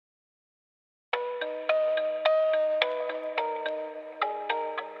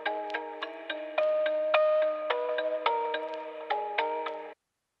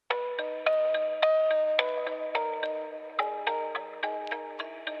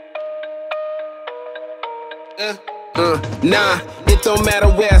Nah, it don't matter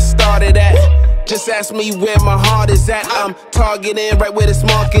where I started at. Just ask me where my heart is at. I'm targeting right where this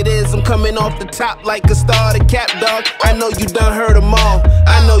market is. I'm coming off the top like a starter cap, dog. I know you done heard them all.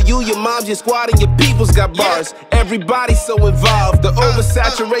 I know you, your moms, your squad, and your people's got bars. Everybody's so involved. The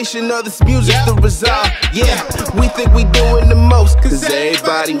oversaturation of this music's the result. Yeah, we think we doing the most, cause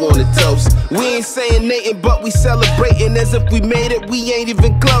everybody wanna toast. We ain't saying nothing, but we celebrating as if we made it. We ain't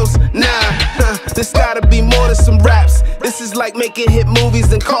even close. Nah, this gotta be more than some raps. This is like making hit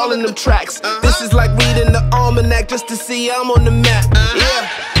movies and calling them tracks. This is like reading the almanac just to see I'm on the map.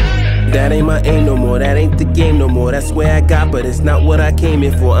 Yeah. That ain't my aim no more, that ain't the game no more. That's where I got, but it's not what I came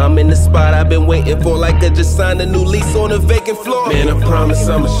here for. I'm in the spot I've been waiting for, like I just signed a new lease on a vacant floor. Man, I promise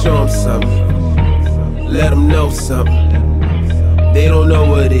I'ma show them something, let them know something. They don't know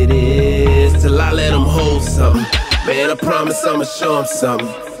what it is till I let them hold something. Man, I promise I'ma show them something,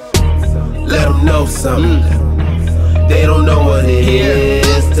 let them know something. They don't know what it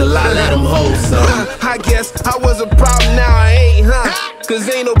is till I let them hold something. I guess I was a problem, now I ain't, cause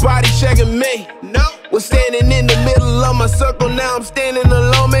ain't nobody checking me. Was standing in the middle of my circle, now I'm standing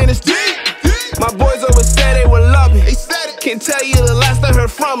alone, man, it's deep. My boys always said they would love me. Can't tell you the last I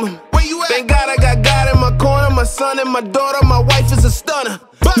heard from them. Thank God I got God in my corner, my son and my daughter, my wife is a stunner.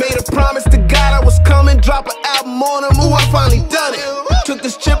 Made a promise to God I was coming, drop an album on him, ooh, I finally done it. Took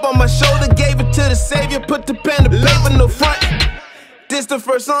this chip on my shoulder, gave it to the Savior, put the pen to paper, no front. This the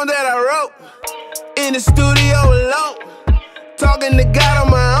first song that I wrote, in the studio alone, talking to God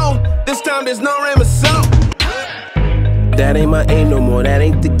on my own, this time there's no Rhema Soul. That ain't my aim no more, that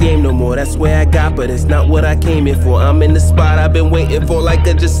ain't the game no more. That's where I got, but it's not what I came here for. I'm in the spot I've been waiting for, like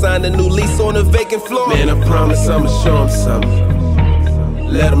I just signed a new lease on a vacant floor. Man, I promise I'ma show them something,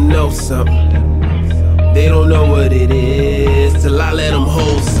 let them know something. They don't know what it is till I let them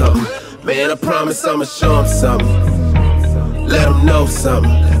hold something. Man, I promise I'ma show them something, let them know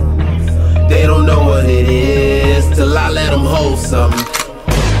something. They don't know what it is till I let them hold something.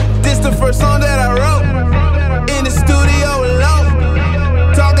 This the first song that I wrote, in the studio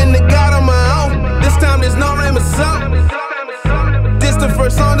alone, talking to God on my own, this time there's no Rhema Soul. This the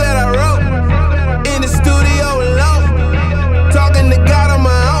first song that I wrote, in the studio alone, talking to God on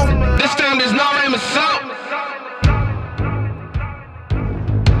my own, this time there's no Rhema Soul.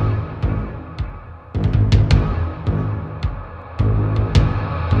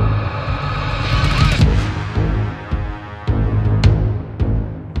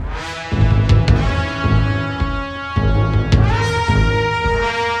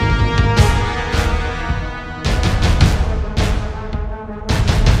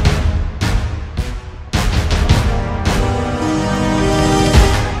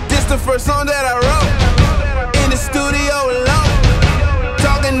 First song that I wrote, in the studio alone,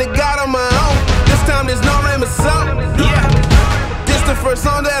 talking to God on my own, this time there's no Rhema Soul. Yeah, this the first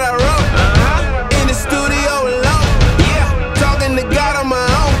song that I wrote, in the studio alone, yeah, talking to God on my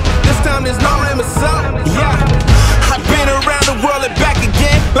own, this time there's no Rhema Soul. Yeah, I've been around the world and back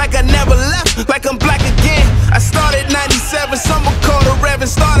again, like I never left, like I'm black again. I started 97, someone called a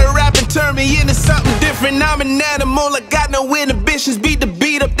reverend, started rapping, turned me into something different. I'm an animal, I got no inhibitions, beat the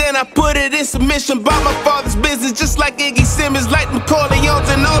beat up, then I put it in submission. By my father's business, just like Iggy Simmons, like them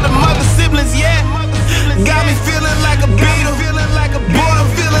Corleones and all the mother siblings, yeah. Got me feeling